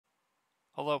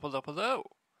Hello, hello, hello,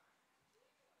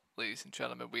 ladies and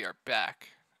gentlemen. We are back.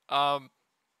 Um,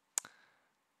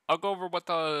 I'll go over what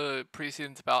the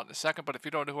preseason's about in a second, but if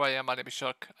you don't know who I am, my name is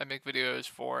Shook. I make videos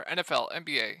for NFL,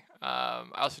 NBA. I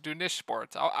also do niche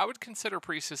sports. I would consider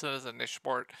preseason as a niche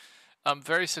sport. I'm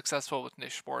very successful with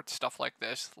niche sports, stuff like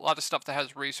this. A lot of stuff that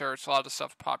has research, a lot of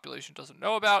stuff population doesn't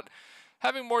know about,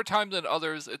 having more time than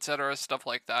others, etc., stuff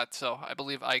like that. So I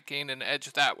believe I gain an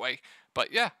edge that way.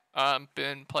 But yeah,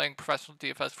 been playing professional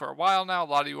DFS for a while now. A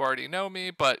lot of you already know me,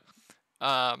 but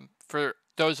for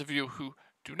those of you who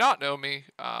do not know me,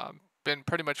 been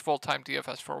pretty much full-time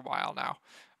DFS for a while now.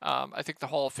 I think the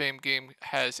Hall of Fame game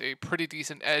has a pretty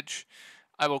decent edge.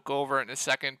 I will go over it in a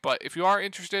second, but if you are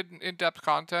interested in in-depth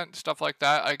content, stuff like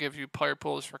that, I give you player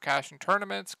pools for cash and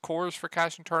tournaments, cores for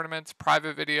cash and tournaments,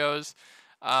 private videos.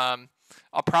 Um,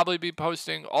 I'll probably be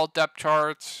posting all depth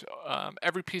charts,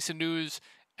 every piece of news,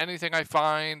 anything I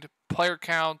find, player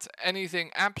counts,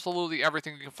 anything, absolutely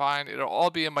everything you can find. It'll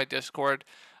all be in my Discord.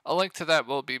 A link to that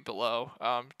will be below,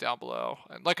 down below.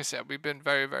 And like I said, we've been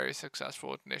very, very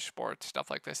successful with niche sports, stuff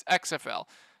like this. XFL,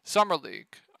 Summer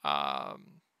League,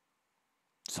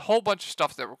 it's a whole bunch of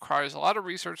stuff that requires a lot of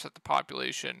research that the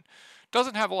population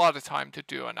doesn't have a lot of time to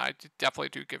do, and I definitely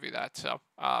do give you that. So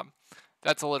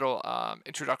that's a little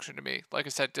introduction to me. Like I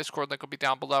said, Discord link will be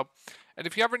down below. And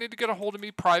if you ever need to get a hold of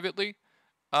me privately,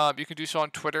 you can do so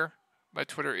on Twitter. My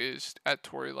Twitter is at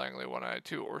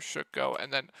ToryLangley192 or ShookGo.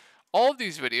 And then all of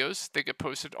these videos, they get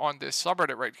posted on this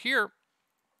subreddit right here.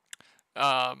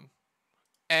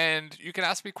 And you can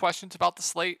ask me questions about the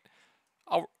slate.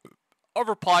 I'll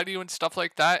reply to you and stuff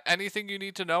like that. Anything you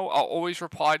need to know, I'll always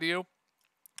reply to you.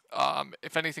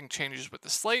 If anything changes with the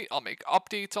slate, I'll make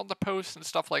updates on the post and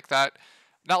stuff like that.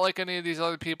 Not like any of these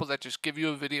other people that just give you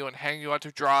a video and hang you out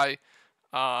to dry.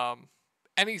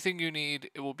 Anything you need,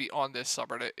 it will be on this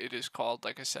subreddit. It is called,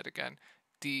 like I said again,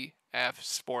 DF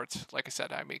Sports. Like I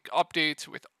said, I make updates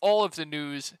with all of the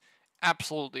news,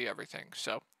 absolutely everything.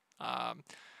 So,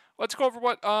 let's go over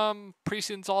what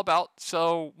preseason's all about.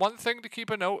 So, one thing to keep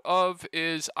a note of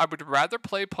is I would rather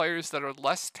play players that are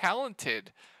less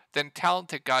talented than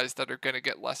talented guys that are going to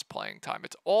get less playing time.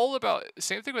 It's all about,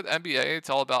 same thing with NBA, it's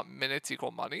all about minutes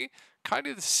equal money. Kind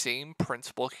of the same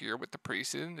principle here with the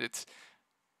preseason. It's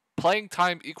playing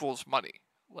time equals money.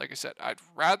 Like I said, I'd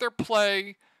rather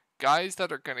play guys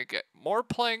that are going to get more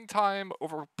playing time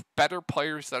over better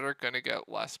players that are going to get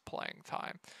less playing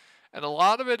time. And a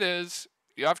lot of it is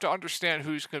you have to understand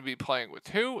who's going to be playing with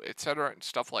who, etc., and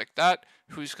stuff like that.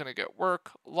 Who's going to get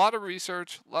work. A lot of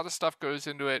research, a lot of stuff goes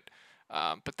into it.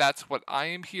 But that's what I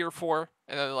am here for.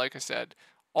 And then, like I said,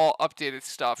 all updated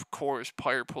stuff, cores,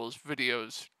 player pools,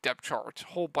 videos, depth charts,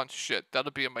 whole bunch of shit.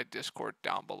 That'll be in my Discord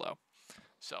down below.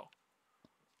 So,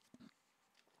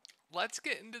 let's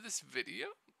get into this video.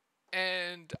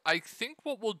 And I think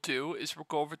what we'll do is we'll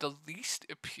go over the least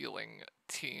appealing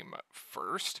team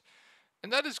first.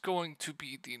 And that is going to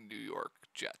be the New York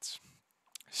Jets.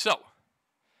 So,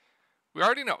 we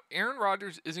already know Aaron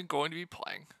Rodgers isn't going to be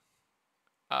playing.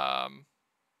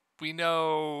 We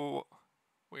know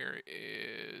where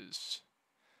is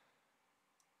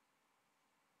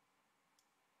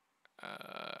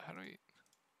how do we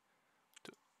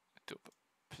do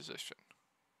a position?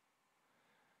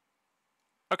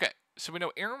 Okay, so we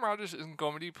know Aaron Rodgers isn't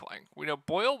going to be playing. We know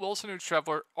Boyle, Wilson, and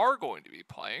Trevor are going to be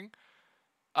playing.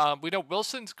 We know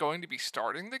Wilson's going to be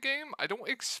starting the game. I don't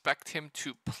expect him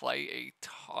to play a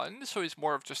ton, so he's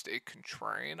more of just a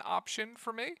contrarian option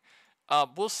for me.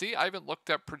 We'll see. I haven't looked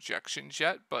at projections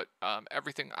yet, but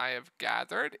everything I have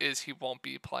gathered is he won't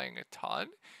be playing a ton.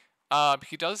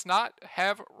 He does not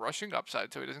have rushing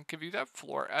upside, so he doesn't give you that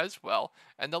floor as well.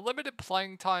 And the limited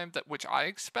playing time that which I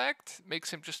expect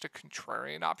makes him just a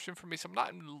contrarian option for me. So I'm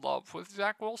not in love with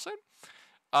Zach Wilson.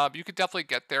 You could definitely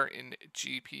get there in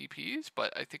GPPs,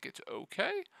 but I think it's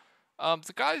okay.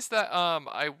 The guys that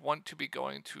I want to be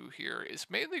going to here is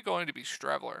mainly going to be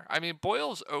Streveler. I mean,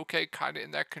 Boyle's okay, kind of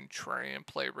in that contrarian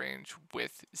play range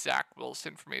with Zach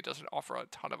Wilson. For me, it doesn't offer a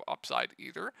ton of upside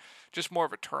either. Just more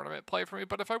of a tournament play for me.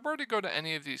 But if I were to go to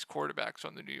any of these quarterbacks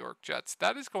on the New York Jets,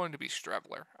 that is going to be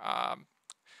Streveler.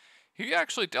 He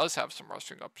actually does have some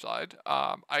rushing upside.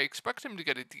 I expect him to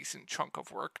get a decent chunk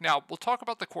of work. Now, we'll talk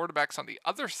about the quarterbacks on the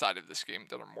other side of this game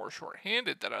that are more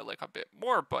short-handed that I like a bit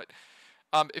more, but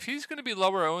if he's going to be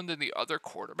lower owned than the other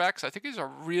quarterbacks, I think he's a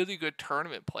really good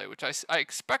tournament play, which I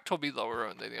expect he'll be lower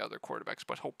owned than the other quarterbacks,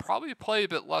 but he'll probably play a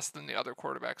bit less than the other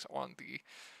quarterbacks on the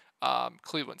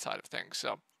Cleveland side of things.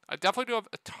 So I definitely do have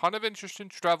a ton of interest in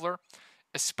Streveler,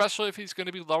 especially if he's going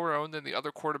to be lower owned than the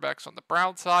other quarterbacks on the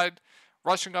Brown side.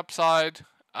 Rushing upside,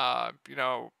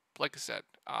 like I said,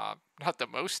 not the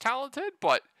most talented,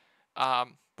 but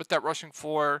with that rushing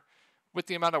floor, with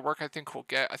the amount of work I think we'll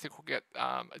get,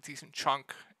 a decent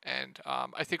chunk, and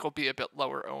I think we'll be a bit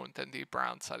lower owned than the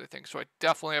Browns side of things. So I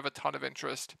definitely have a ton of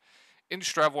interest in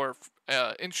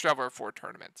Stravler for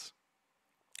tournaments.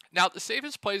 Now, the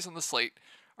safest plays on the slate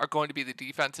are going to be the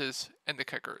defenses and the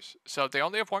kickers. So they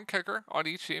only have one kicker on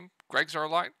each team, Greg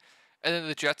Zuerlein, and then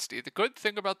the Jets D. The good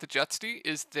thing about the Jets D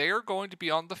is they're going to be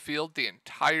on the field the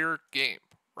entire game,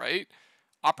 right?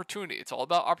 Opportunity. It's all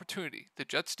about opportunity. The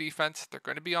Jets defense, they're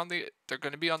going to be on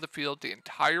the field the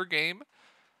entire game.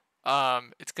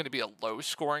 It's going to be a low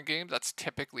scoring game. That's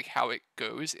typically how it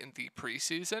goes in the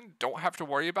preseason. Don't have to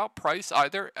worry about price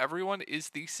either. Everyone is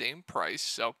the same price.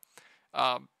 So,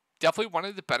 definitely one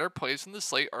of the better plays in the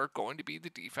slate are going to be the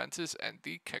defenses and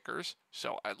the kickers.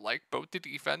 So I like both the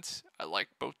defense. I like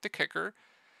both the kicker.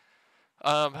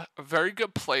 Very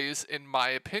good plays in my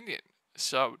opinion.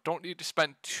 So don't need to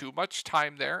spend too much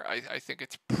time there. I think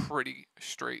it's pretty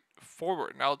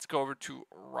straightforward. Now let's go over to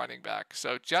running back.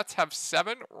 So Jets have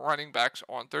 7 running backs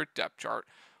on their depth chart.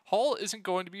 Hall isn't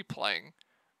going to be playing.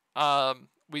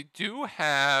 We do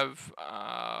have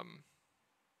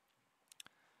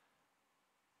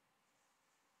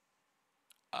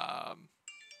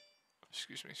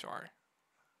excuse me, sorry.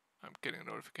 I'm getting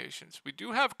notifications. We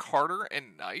do have Carter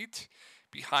and Knight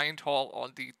behind Hall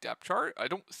on the depth chart. I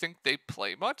don't think they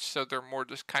play much, so they're more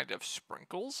just kind of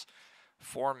sprinkles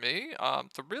for me.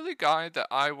 The really guy that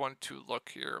I want to look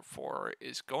here for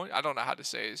is I don't know how to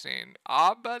say his name,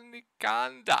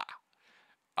 Abanikanda.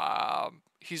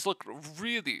 He's looked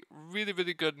really, really,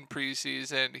 really good in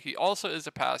preseason. He also is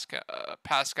a pass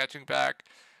catching back.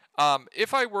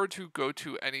 If I were to go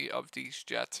to any of these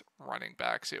Jets running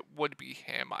backs, it would be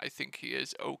him. I think he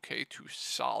is okay to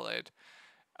solid.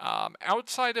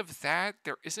 Outside of that,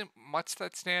 there isn't much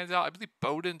that stands out. I believe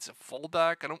Bowden's a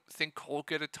fullback. I don't think he'll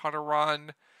get a ton of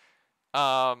run.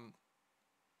 Who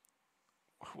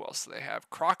else do they have?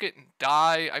 Crockett and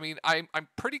Dye. I mean, I'm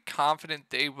pretty confident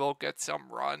they will get some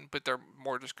run, but they're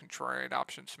more just contrarian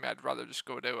options to me. I'd rather just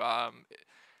go to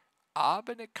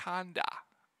Abanikanda.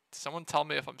 Someone tell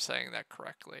me if I'm saying that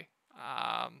correctly.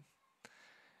 I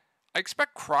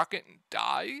expect Crockett and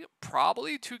Dye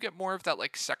probably to get more of that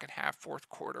like second half, fourth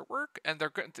quarter work, and they're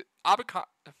going to I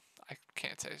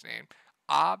can't say his name.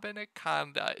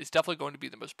 Abanikanda is definitely going to be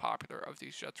the most popular of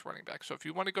these Jets running backs. So if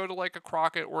you want to go to like a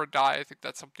Crockett or a Dye, I think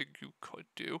that's something you could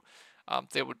do.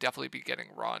 They would definitely be getting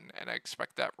run, and I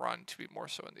expect that run to be more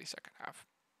so in the second half.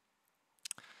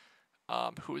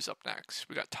 Who is up next?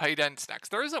 We got tight ends next.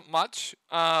 There isn't much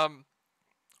on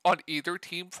either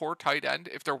team for tight end.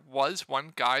 If there was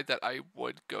one guy that I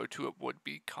would go to, it would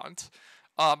be Kuntz.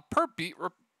 Per beat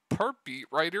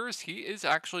writers, he is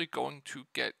actually going to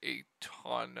get a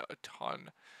ton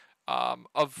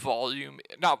of volume,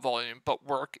 not volume, but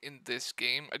work in this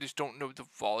game. I just don't know the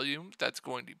volume that's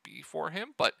going to be for him,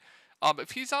 but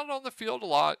if he's out on the field a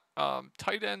lot,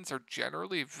 tight ends are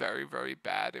generally very, very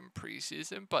bad in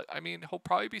preseason, but I mean, he'll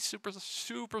probably be super,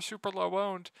 super, super low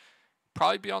owned,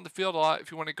 probably be on the field a lot.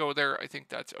 If you want to go there, I think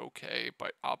that's okay,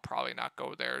 but I'll probably not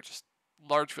go there. Just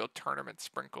large field tournament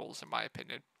sprinkles, in my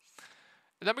opinion.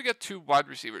 And then we get to wide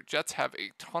receiver. Jets have a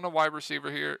ton of wide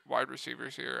receivers here.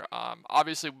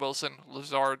 Obviously Wilson,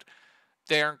 Lazard,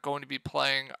 they aren't going to be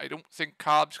playing. I don't think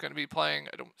Cobb's going to be playing.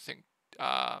 I don't think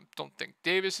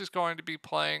Davis is going to be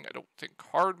playing. I don't think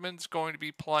Hardman's going to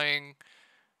be playing.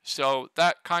 So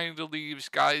that kind of leaves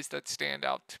guys that stand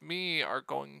out to me are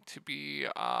going to be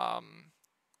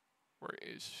where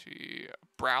is he?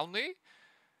 Brownlee.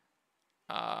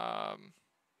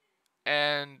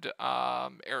 And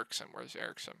Erickson. Where's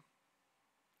Erickson?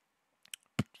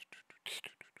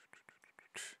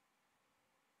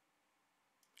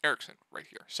 Erickson, right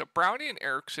here. So Brownie and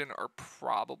Erickson are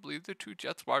probably the two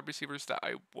Jets wide receivers that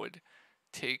I would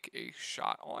take a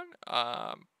shot on.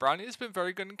 Brownie has been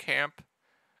very good in camp.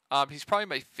 He's probably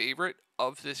my favorite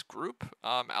of this group.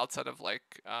 Outside of the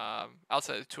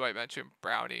two I mentioned,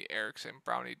 Brownie, Erickson.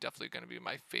 Brownie definitely going to be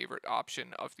my favorite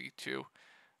option of the two.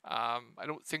 I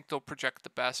don't think they'll project the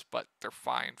best, but they're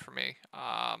fine for me.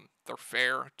 They're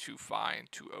fair to fine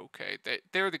to okay.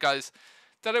 They're the guys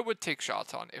that I would take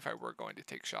shots on if I were going to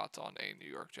take shots on a New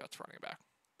York Jets running back.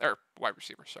 Or wide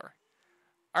receiver, sorry.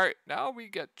 All right, now we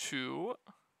get to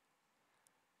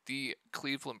the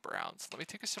Cleveland Browns. Let me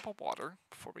take a sip of water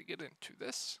before we get into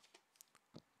this.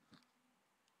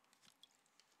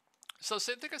 So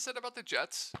same thing I said about the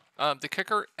Jets. The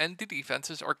kicker and the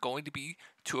defenses are going to be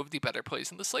two of the better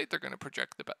plays in the slate. They're going to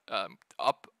project the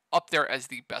up there as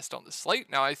the best on the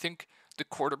slate. Now I think the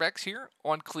quarterbacks here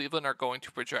on Cleveland are going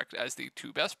to project as the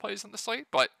 2 best plays on the slate,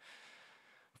 but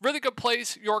really good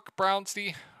plays. York,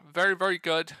 Brownsy, very, very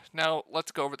good. Now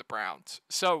let's go over the Browns.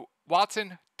 So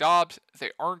Watson, Dobbs,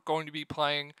 they aren't going to be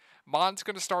playing. Mond's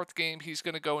going to start the game. He's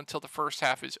going to go until the first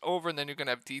half is over, and then you're going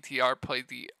to have DTR play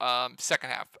the second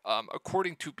half,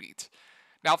 according to Beats.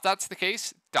 Now, if that's the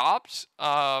case, Dobbs,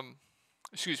 Mond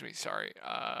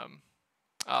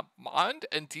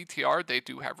and DTR, they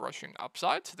do have rushing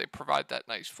upside, so they provide that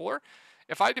nice floor.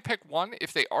 If I had to pick one,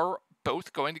 if they are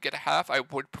both going to get a half, I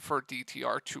would prefer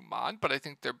DTR to Mond, but I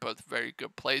think they're both very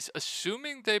good plays.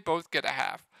 Assuming they both get a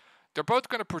half, they're both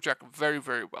going to project very,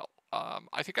 very well.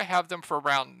 I think I have them for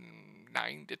around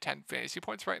 9 to 10 fantasy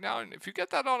points right now, and if you get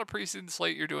that on a preseason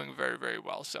slate, you're doing very, very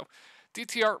well. So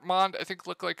DTR, Mond, I think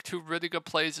look like 2 really good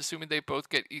plays, assuming they both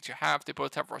get each a half. They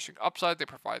both have rushing upside. They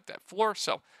provide that floor.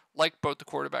 So like both the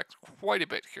quarterbacks quite a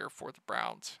bit here for the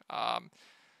Browns.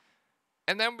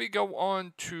 And then we go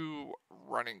on to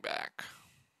running back.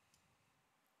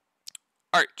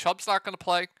 All right, Chubb's not going to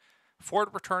play. Ford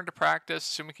returned to practice,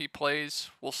 assuming he plays.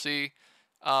 We'll see.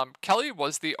 Kelly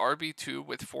was the RB2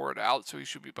 with Ford out, so he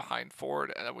should be behind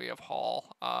Ford. And then we have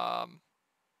Hall,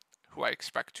 who I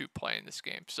expect to play in this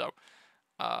game. So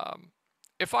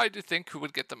if I had to think who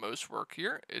would get the most work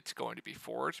here, it's going to be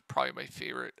Ford. Probably my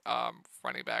favorite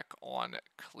running back on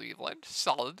Cleveland.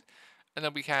 Solid. And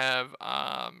then we have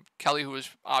Kelly, who is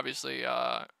obviously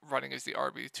running as the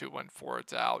RB2 when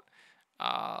Ford's out.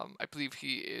 I believe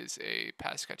he is a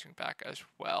pass-catching back as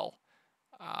well.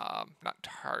 Not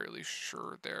entirely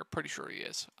sure there. Pretty sure he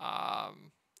is.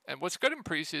 And what's good in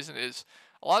preseason is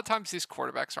a lot of times these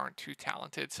quarterbacks aren't too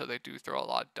talented, so they do throw a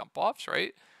lot of dump-offs,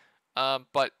 right?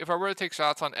 But if I were to take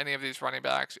shots on any of these running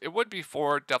backs, it would be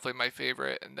Ford, definitely my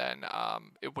favorite, and then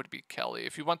it would be Kelly.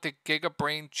 If you want the Giga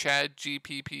Brain Chad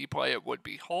GPP play, it would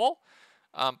be Hall,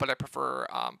 but I prefer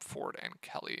Ford and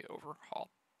Kelly over Hall.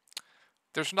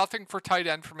 There's nothing for tight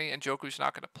end for me, and Njoku's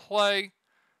not going to play,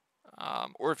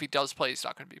 or if he does play, he's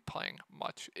not going to be playing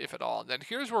much, if at all. And then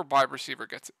here's where wide receiver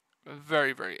gets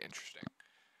very, very interesting.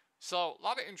 So, a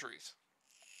lot of injuries.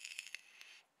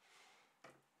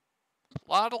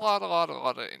 A lot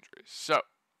of injuries. So,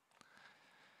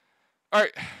 all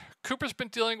right, Cooper's been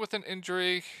dealing with an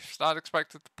injury. He's not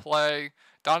expected to play.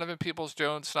 Donovan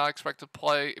Peoples-Jones not expected to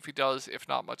play. If he does, if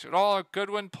not much at all.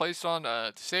 Goodwin placed on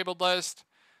a disabled list.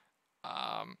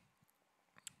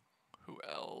 Who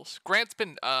else? Grant's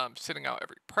been sitting out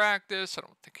every practice. I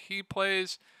don't think he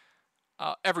plays.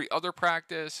 Every other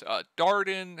practice.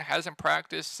 Darden hasn't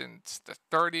practiced since the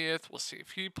 30th. We'll see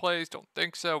if he plays. Don't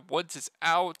think so. Woods is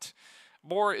out.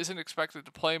 Moore isn't expected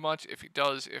to play much, if he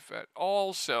does, if at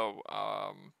all. So,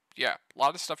 yeah, a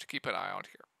lot of stuff to keep an eye on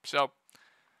here. So,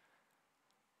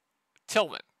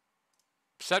 Tillman.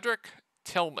 Cedric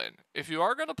Tillman. If you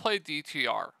are going to play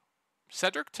DTR,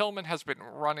 Cedric Tillman has been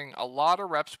running a lot of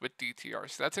reps with DTR,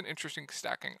 so that's an interesting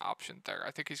stacking option there.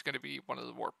 I think he's going to be one of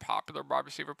the more popular wide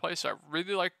receiver plays, so I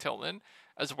really like Tillman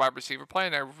as a wide receiver play,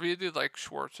 and I really like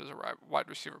Schwartz as a wide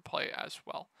receiver play as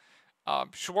well.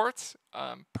 Schwartz,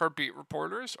 per beat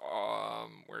reporters,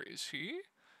 where is he?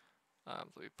 Let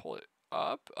me pull it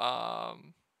up.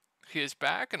 He is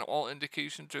back, and all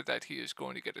indications are that he is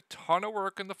going to get a ton of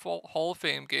work in the Hall of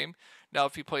Fame game. Now,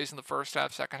 if he plays in the first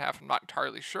half, second half, I'm not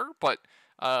entirely sure, but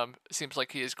it seems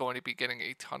like he is going to be getting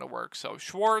a ton of work. So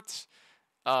Schwartz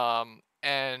and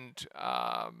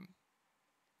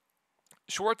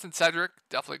Cedric,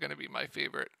 definitely going to be my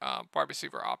favorite wide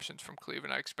receiver options from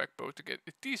Cleveland. I expect both to get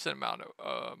a decent amount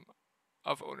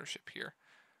of ownership here.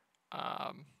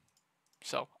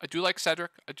 So I do like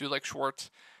Cedric. I do like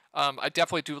Schwartz. I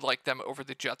definitely do like them over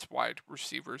the Jets wide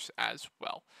receivers as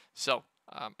well. So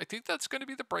I think that's going to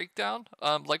be the breakdown.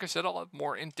 Like I said, I'll have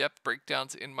more in-depth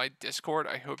breakdowns in my Discord.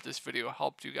 I hope this video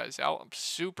helped you guys out. I'm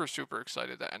super, super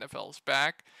excited that NFL is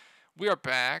back. We are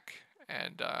back,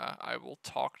 and I will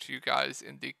talk to you guys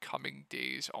in the coming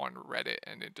days on Reddit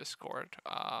and in Discord.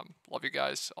 Love you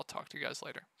guys. I'll talk to you guys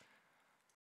later.